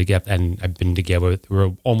 I love her to death, and I've been together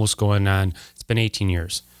we're almost going on. It's been 18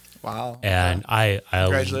 years. Wow. And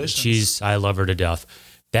Congratulations. I love her to death.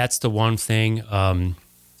 That's the one thing.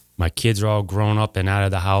 My kids are all grown up and out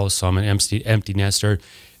of the house, so I'm an empty nester.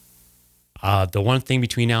 The one thing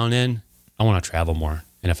between now and then, I want to travel more.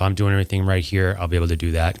 And if I'm doing everything right here, I'll be able to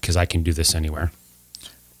do that because I can do this anywhere.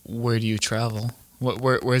 Where do you travel?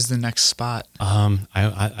 Where's the next spot?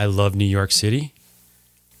 I love New York City.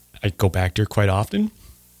 I go back there quite often.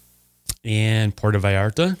 And Puerto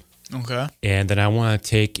Vallarta. Okay. And then I want to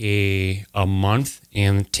take a month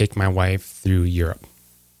and take my wife through Europe.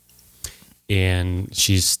 And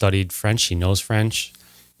she's studied French. She knows French.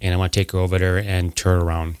 And I want to take her over there and tour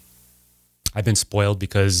around. I've been spoiled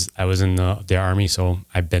because I was in the Army, so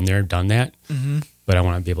I've been there, done that. Mm-hmm. But I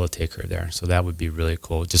want to be able to take her there. So that would be really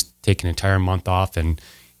cool. Just take an entire month off and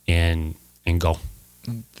go.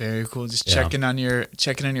 Very cool. Just checking on your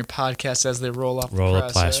podcast as they roll off.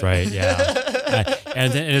 Right? Yeah.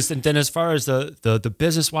 and then as far as the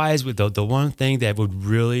business wise, with the one thing that would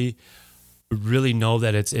really know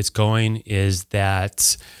that it's going is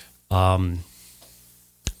that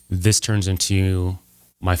this turns into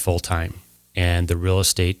my full time, and the real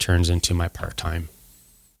estate turns into my part time.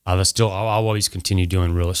 I'll always continue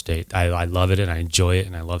doing real estate. I love it and I enjoy it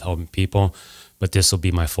and I love helping people, but this will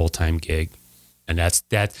be my full time gig, and that's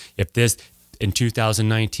that. If this in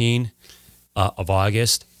 2019 of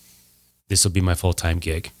August, this will be my full time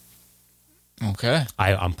gig. Okay,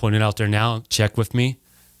 I'm putting it out there now. Check with me.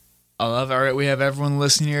 I love it. All right, we have everyone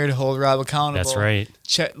listening here to hold Rob accountable. That's right.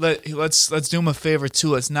 Let's do him a favor too.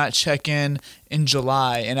 Let's not check in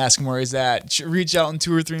July and ask him where he's at. Reach out in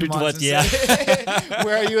 2 or 3 months. Say,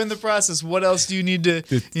 where are you in the process? What else do you need to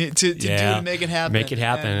do to make it happen? Make it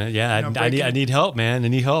happen. And, I need help, man. I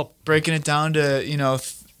need help. Breaking it down to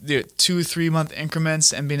 2-3 month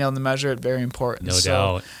increments and being able to measure it, very important. No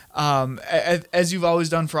doubt. As you've always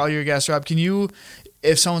done for all your guests, Rob, can you,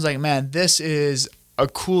 if someone's like, man, this is a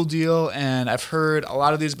cool deal, and I've heard a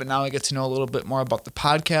lot of these, but now I get to know a little bit more about the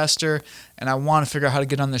podcaster, and I want to figure out how to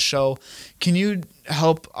get on the show. Can you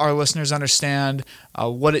help our listeners understand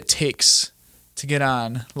what it takes to get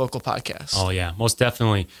on Local Podcast? Oh yeah, most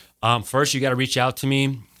definitely. First, you got to reach out to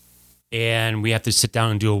me, and we have to sit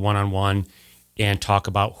down and do a one-on-one and talk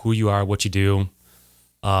about who you are, what you do.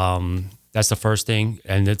 That's the first thing.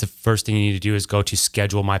 And the first thing you need to do is go to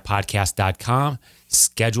schedulemypodcast.com,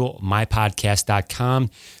 schedulemypodcast.com,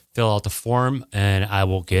 fill out the form, and I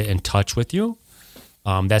will get in touch with you.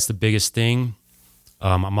 That's the biggest thing.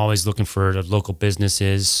 I'm always looking for the local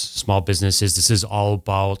businesses, small businesses. This is all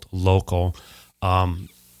about local,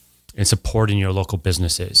 and supporting your local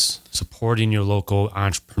businesses, supporting your local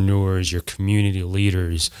entrepreneurs, your community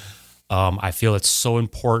leaders. I feel it's so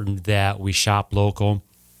important that we shop local,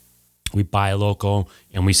 we buy local,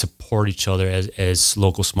 and we support each other as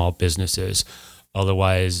local small businesses.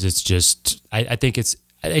 Otherwise, it's just I think it's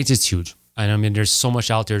huge. And I mean, there's so much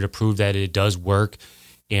out there to prove that it does work,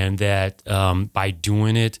 and that by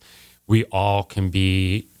doing it, we all can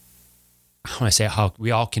be.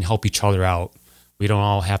 We all can help each other out. We don't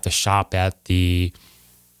all have to shop at the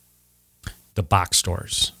box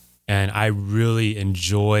stores. And I really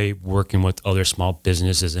enjoy working with other small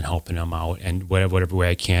businesses and helping them out, and whatever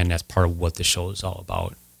way I can. That's part of what the show is all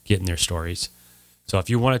about, getting their stories. So if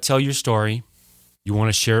you want to tell your story, you want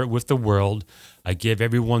to share it with the world, I give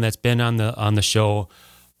everyone that's been on the show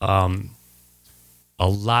a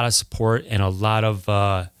lot of support and a lot of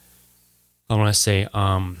I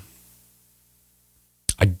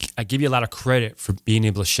give you a lot of credit for being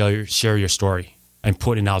able to share your story and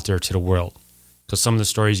putting it out there to the world. So some of the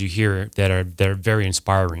stories you hear that are very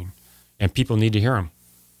inspiring, and people need to hear them.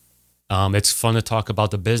 It's fun to talk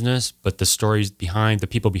about the business, but the stories behind the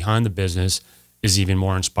people behind the business is even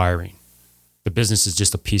more inspiring. The business is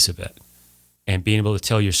just a piece of it, and being able to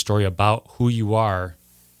tell your story about who you are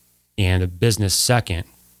and the business second,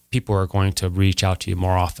 people are going to reach out to you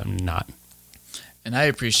more often than not. And I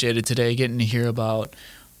appreciated today getting to hear about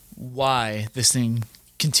why this thing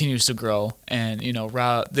continues to grow, and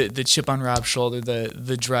Rob, the chip on Rob's shoulder,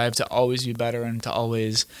 the drive to always be better and to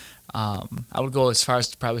always I would go as far as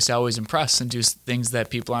to probably say always impress and do things that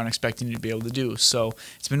people aren't expecting you to be able to do. So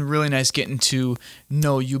it's been really nice getting to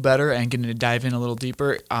know you better and getting to dive in a little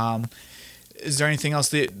deeper. Is there anything else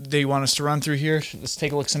that you want us to run through here? Let's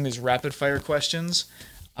take a look at some of these rapid fire questions.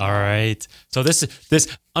 All right. So this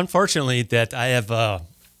unfortunately that I have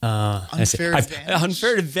unfair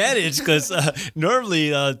advantage because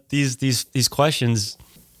normally these questions,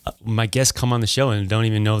 my guests come on the show and don't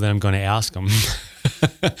even know that I'm going to ask them.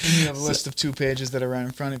 And you have a list of 2 pages that are right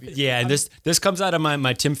in front of you. Yeah, and this comes out of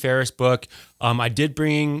my Tim Ferriss book. I did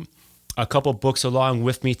bring a couple books along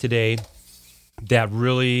with me today that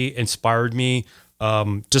really inspired me.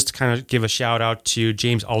 Just to kind of give a shout out to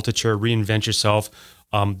James Altucher, Reinvent Yourself.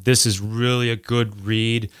 This is really a good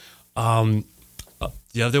read. The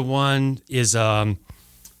other one is,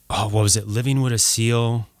 what was it? Living with a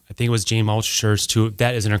Seal. I think it was James Altucher's too.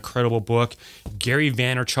 That is an incredible book. Gary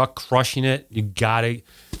Vaynerchuk, Crushing It. You gotta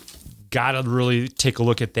really take a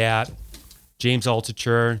look at that. James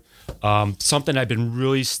Altucher. Something I've been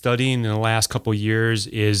really studying in the last couple of years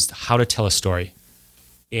is how to tell a story.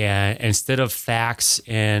 And instead of facts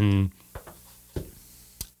and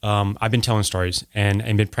I've been telling stories and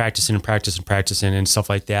been practicing and stuff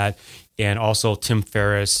like that. And also Tim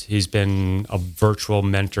Ferriss, he's been a virtual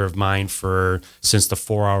mentor of mine since the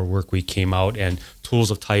 4-Hour Workweek came out and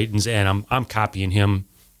Tools of Titans, and I'm copying him.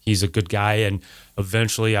 He's a good guy, and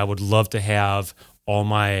eventually I would love to have all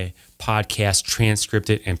my podcasts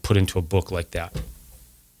transcripted and put into a book like that.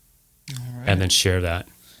 All right. And then share that.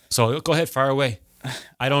 So go ahead, fire away.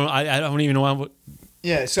 I don't even know what.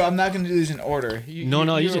 Yeah, so I'm not going to do these in order. You're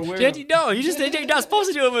not supposed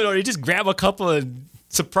to do them in order. You just grab a couple and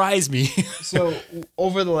surprise me. So,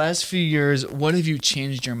 over the last few years, what have you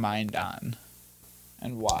changed your mind on,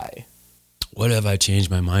 and why? What have I changed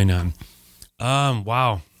my mind on?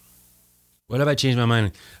 Wow. What have I changed my mind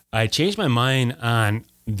on? I changed my mind on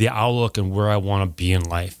the outlook and where I want to be in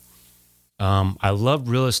life. I love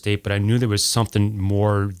real estate, but I knew there was something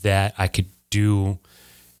more that I could do,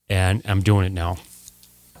 and I'm doing it now.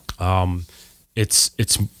 It's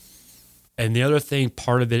and the other thing,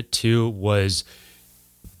 part of it too, was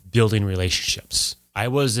building relationships. I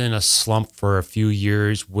was in a slump for a few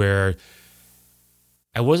years where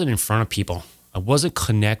I wasn't in front of people. I wasn't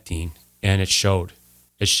connecting, and it showed.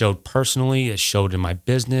 It showed personally, it showed in my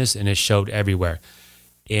business, and it showed everywhere.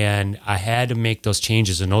 And I had to make those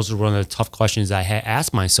changes, and those were one of the tough questions I had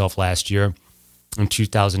asked myself last year in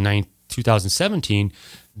 2017,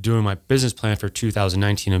 doing my business plan for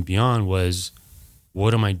 2019 and beyond was,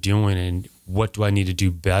 what am I doing and what do I need to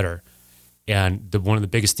do better? And one of the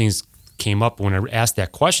biggest things came up when I asked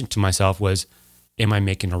that question to myself was, am I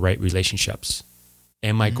making the right relationships?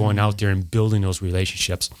 Am I going out there and building those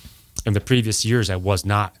relationships? In the previous years, I was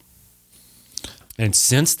not. And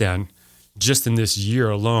since then, just in this year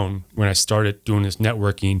alone, when I started doing this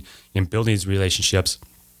networking and building these relationships,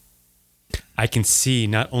 I can see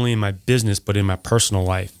not only in my business, but in my personal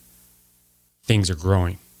life, things are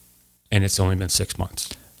growing. And it's only been 6 months.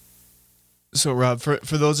 So, Rob, for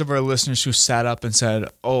those of our listeners who sat up and said,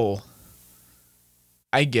 oh,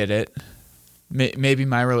 I get it. Maybe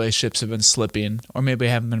my relationships have been slipping, or maybe I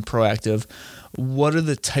haven't been proactive. What are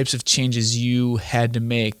the types of changes you had to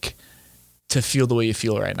make to feel the way you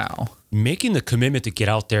feel right now? Making the commitment to get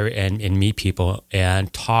out there and meet people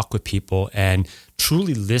and talk with people and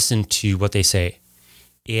truly listen to what they say.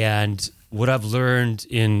 And what I've learned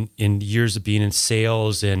in years of being in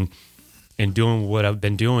sales and doing what I've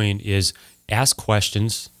been doing is ask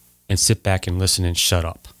questions and sit back and listen and shut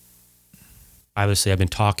up. Obviously, I've been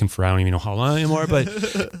talking for I don't even know how long anymore, but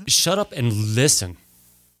shut up and listen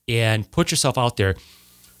and put yourself out there.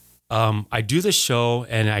 I do this show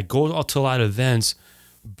and I go out to a lot of events,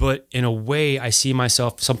 but in a way, I see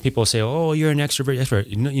myself, some people say, oh, you're an extrovert.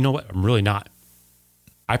 You know what? I'm really not.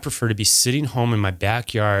 I prefer to be sitting home in my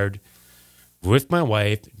backyard with my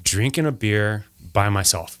wife, drinking a beer by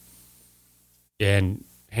myself and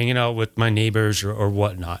hanging out with my neighbors or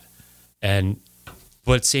whatnot. But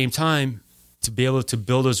at the same time, to be able to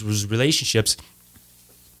build those relationships,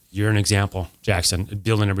 you're an example, Jackson,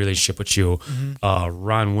 building a relationship with you,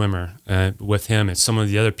 Ron Wimmer, with him and some of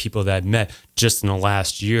the other people that I've met just in the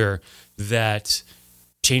last year that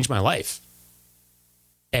changed my life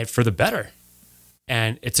and for the better.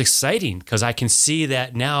 And it's exciting because I can see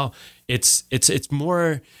that now it's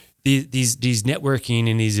more these networking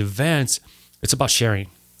and these events, it's about sharing.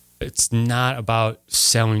 It's not about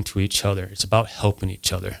selling to each other. It's about helping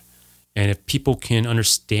each other. And if people can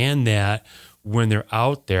understand that when they're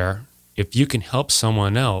out there, if you can help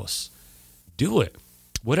someone else, do it,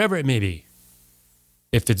 whatever it may be,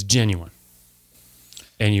 if it's genuine.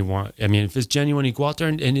 And if it's genuine, you go out there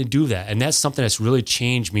and you do that. And that's something that's really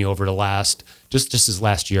changed me over the last, just this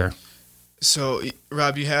last year. So,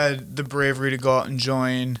 Rob, you had the bravery to go out and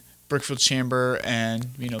join Brickfield Chamber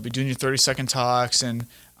and, be doing your 30-second talks and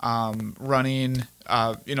running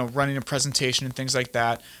a presentation and things like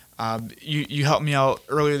that. You helped me out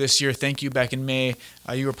earlier this year. Thank you. Back in May,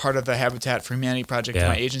 you were part of the Habitat for Humanity project that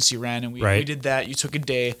my agency ran, and we did that. You took a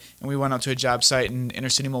day, and we went out to a job site in inner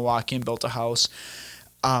city Milwaukee and built a house.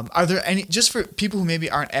 Are there any, just for people who maybe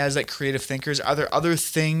aren't as creative thinkers, are there other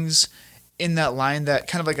things in that line that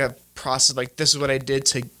kind of like a process, like this is what I did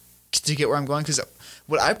to get where I'm going? Because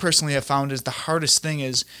what I personally have found is the hardest thing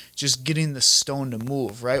is just getting the stone to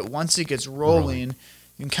move, right? Once it gets rolling,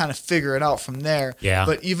 you can kind of figure it out from there. Yeah.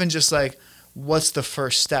 But even just what's the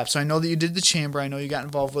first step? So I know that you did the chamber. I know you got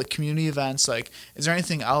involved with community events. Is there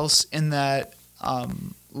anything else in that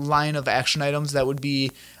line of action items that would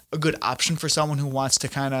be a good option for someone who wants to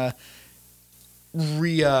kind of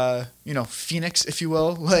phoenix, if you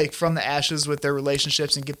will, from the ashes with their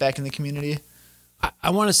relationships and get back in the community? I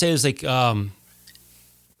want to say is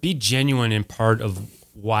be genuine in part of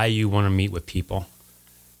why you want to meet with people.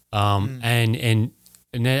 And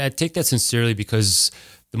I take that sincerely because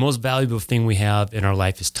the most valuable thing we have in our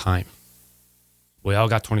life is time. We all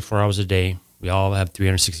got 24 hours a day. We all have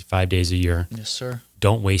 365 days a year. Yes, sir.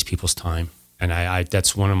 Don't waste people's time. And I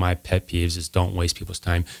that's one of my pet peeves is don't waste people's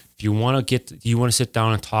time. If you want to sit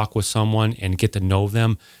down and talk with someone and get to know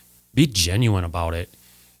them, be genuine about it.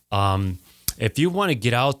 If you want to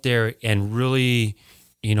get out there and really,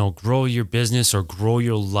 grow your business or grow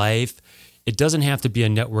your life, it doesn't have to be a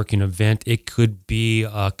networking event. It could be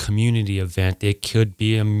a community event. It could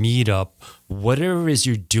be a meetup. Whatever it is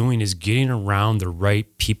you're doing is getting around the right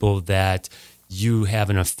people that you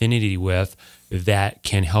have an affinity with that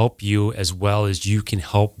can help you as well as you can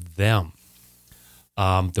help them.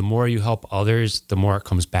 The more you help others, the more it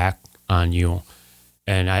comes back on you.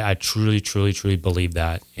 And I truly, truly, truly believe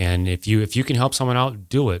that. And if you can help someone out,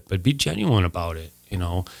 do it, but be genuine about it,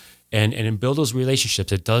 and build those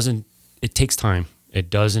relationships. It takes time. It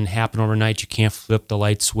doesn't happen overnight. You can't flip the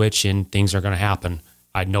light switch and things are going to happen.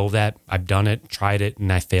 I know that. I've done it, tried it,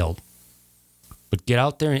 and I failed. But get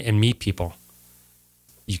out there and meet people.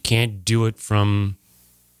 You can't do it from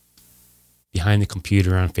behind the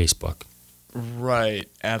computer on Facebook. Right,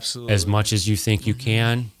 absolutely. As much as you think you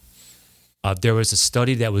can. There was a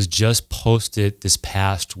study that was just posted this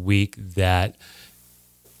past week that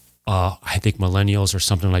I think millennials are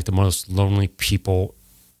something like the most lonely people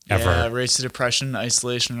ever. Yeah, rates of depression,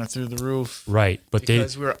 isolation are through the roof. Right, but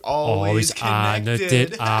because we're always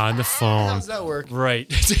connected. on the phone. How does that work? Right.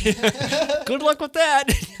 Good luck with that.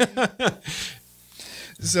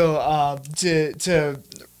 So to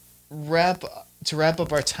wrap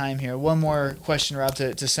up our time here, one more question, Rob,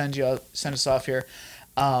 to send us off here.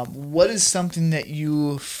 What is something that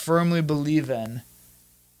you firmly believe in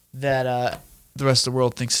that the rest of the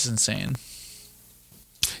world thinks is insane?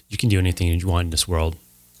 You can do anything you want in this world.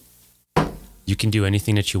 You can do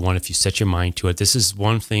anything that you want if you set your mind to it. This is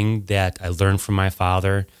one thing that I learned from my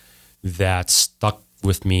father that stuck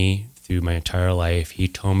with me through my entire life. He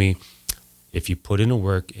told me, if you put in the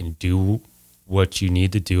work and do what you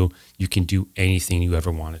need to do, you can do anything you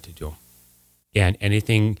ever wanted to do. And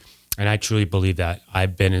I truly believe that.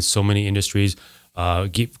 I've been in so many industries.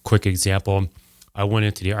 Give a quick example. I went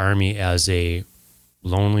into the Army as a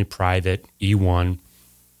lonely private E1.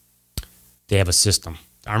 They have a system.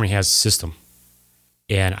 The Army has a system.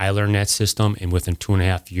 And I learned that system, and within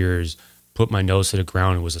 2.5 years, put my nose to the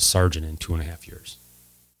ground and was a sergeant in 2.5 years.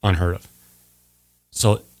 Unheard of.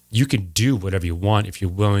 So you can do whatever you want if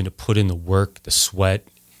you're willing to put in the work, the sweat,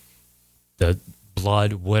 the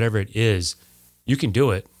blood, whatever it is. You can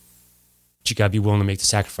do it. But you got to be willing to make the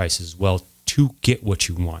sacrifices as well to get what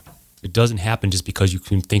you want. It doesn't happen just because you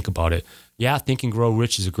can think about it. Yeah, Think and Grow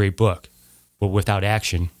Rich is a great book, but without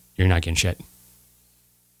action, you're not getting shit.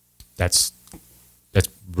 That's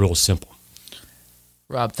real simple.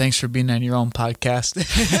 Rob, thanks for being on your own podcast.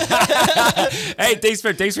 Hey, thanks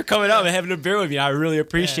for coming out and having a beer with me. I really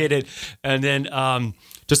appreciate it. And then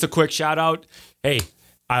just a quick shout out. Hey,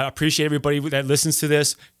 I appreciate everybody that listens to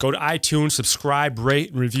this. Go to iTunes, subscribe,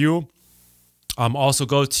 rate, and review. Also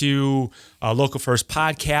go to Local First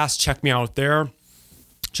Podcast. Check me out there.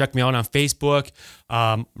 Check me out on Facebook.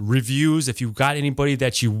 Reviews. If you've got anybody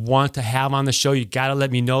that you want to have on the show, you got to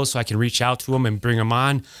let me know so I can reach out to them and bring them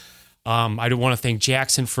on. I do want to thank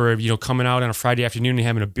Jackson for coming out on a Friday afternoon and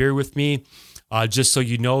having a beer with me. Just so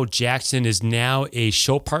you know, Jackson is now a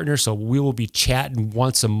show partner, so we will be chatting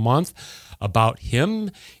once a month about him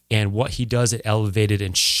and what he does at Elevated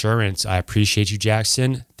Insurance. I appreciate you,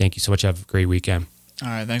 Jackson. Thank you so much. Have a great weekend. All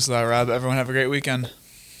right. Thanks a lot, Rob. Everyone have a great weekend.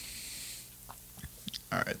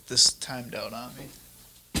 All right. This timed out on me.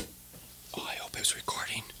 Oh, I hope it was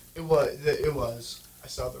recording. It was. I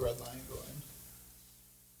saw the red line going.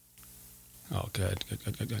 Oh, good.